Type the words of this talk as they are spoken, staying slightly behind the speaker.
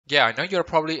Yeah, I know you're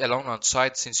probably alone on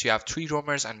site since you have 3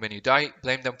 roamers and when you die,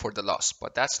 blame them for the loss,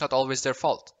 but that's not always their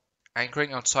fault.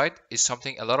 Anchoring on site is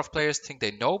something a lot of players think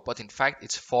they know, but in fact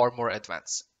it's far more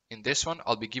advanced. In this one,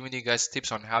 I'll be giving you guys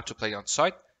tips on how to play on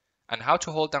site and how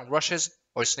to hold down rushes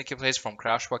or sneaky plays from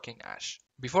Crashwalking Ash.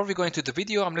 Before we go into the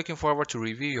video, I'm looking forward to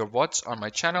review your VODs on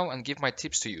my channel and give my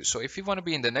tips to you, so if you want to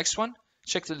be in the next one,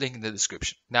 check the link in the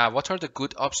description. Now, what are the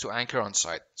good ops to anchor on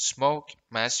site? Smoke,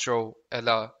 Maestro,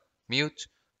 Ela, Mute.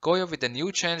 Goyo with the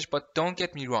new change, but don't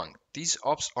get me wrong, these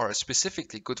ops are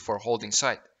specifically good for holding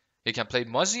site. You can play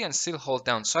Muzzy and still hold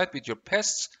down site with your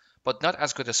pests, but not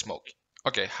as good as Smoke.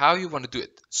 Okay, how you want to do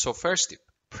it? So first tip,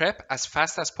 prep as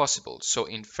fast as possible, so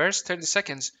in first 30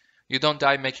 seconds, you don't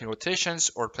die making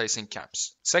rotations or placing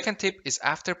camps. Second tip is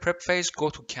after prep phase, go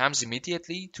to camps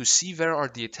immediately to see where are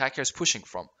the attackers pushing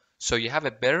from, so you have a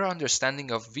better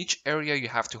understanding of which area you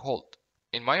have to hold.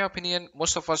 In my opinion,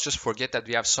 most of us just forget that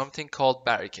we have something called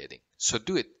barricading, so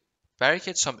do it.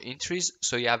 Barricade some entries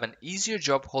so you have an easier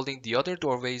job holding the other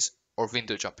doorways or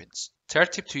window jump-ins.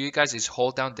 Third tip to you guys is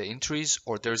hold down the entries,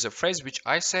 or there's a phrase which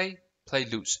I say, play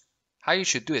loose. How you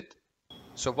should do it.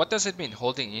 So what does it mean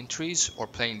holding entries or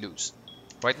playing loose?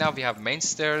 Right now we have main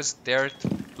stairs, dirt,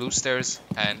 blue stairs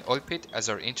and oil pit as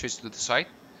our entries to the site.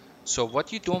 So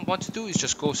what you don't want to do is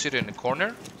just go sit in a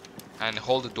corner and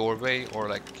hold the doorway or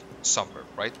like somewhere,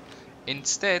 right?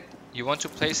 Instead, you want to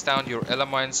place down your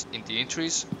elements in the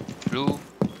entries, blue,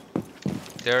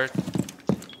 dirt,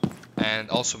 and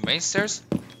also main stairs,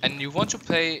 and you want to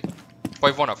play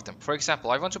by one of them. For example,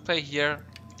 I want to play here.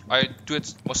 I do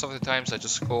it most of the times. I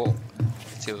just go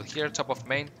till here, top of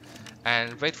main,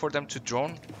 and wait for them to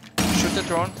drone, shoot the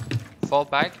drone, fall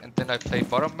back, and then I play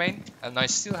bottom main, and I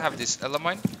still have this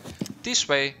element. This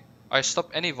way, I stop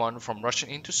anyone from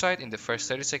rushing into site in the first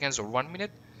 30 seconds or 1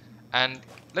 minute. And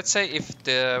let's say if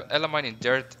the element in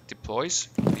dirt deploys,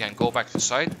 we can go back to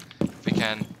site, we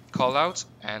can call out,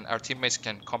 and our teammates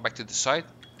can come back to the site.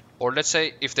 Or let's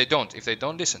say if they don't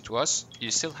listen to us, you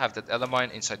still have that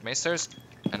element inside main stairs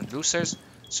and blue stairs,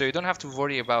 so you don't have to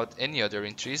worry about any other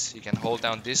entries. You can hold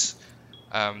down this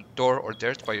door or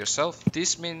dirt by yourself.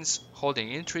 This means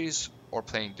holding entries or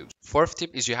playing loose. Fourth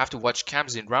tip is you have to watch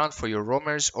cams in round for your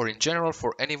roamers or in general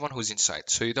for anyone who's inside,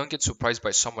 so you don't get surprised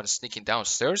by someone sneaking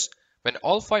downstairs when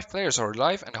all 5 players are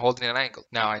alive and holding an angle.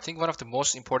 Now, I think one of the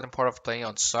most important part of playing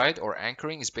on site or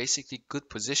anchoring is basically good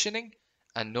positioning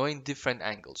and knowing different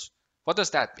angles. What does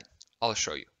that mean? I'll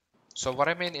show you. So what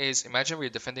I mean is, imagine we're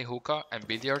defending hookah and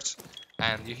billiards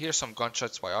and you hear some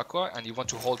gunshots by Aqua and you want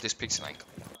to hold this pixel angle.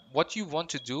 What you want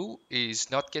to do is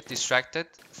not get distracted,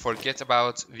 forget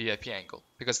about VIP angle,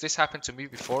 because this happened to me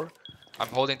before. I'm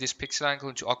holding this pixel angle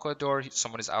into Aqua door,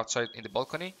 someone is outside in the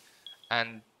balcony,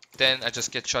 and then I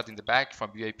just get shot in the back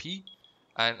from VIP,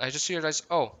 and I just realized,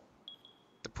 oh,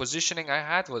 the positioning I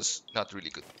had was not really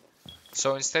good.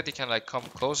 So instead you can like come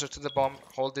closer to the bomb,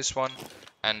 hold this one,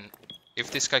 and if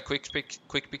this guy quick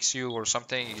picks you or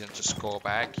something, you can just go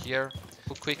back here.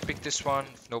 Quick pick this one,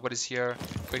 if nobody's here,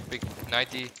 quick pick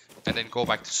 90, and then go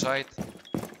back to site,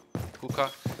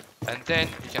 hookah, and then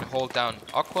you can hold down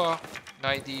Aqua,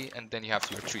 90, and then you have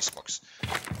your 3 smokes.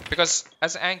 Because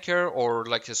as an anchor or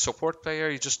like a support player,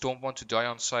 you just don't want to die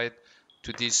on site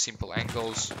to these simple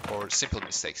angles or simple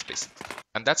mistakes basically.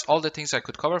 And that's all the things I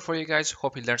could cover for you guys.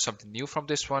 Hope you learned something new from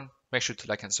this one. Make sure to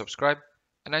like and subscribe,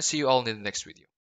 and I see you all in the next video.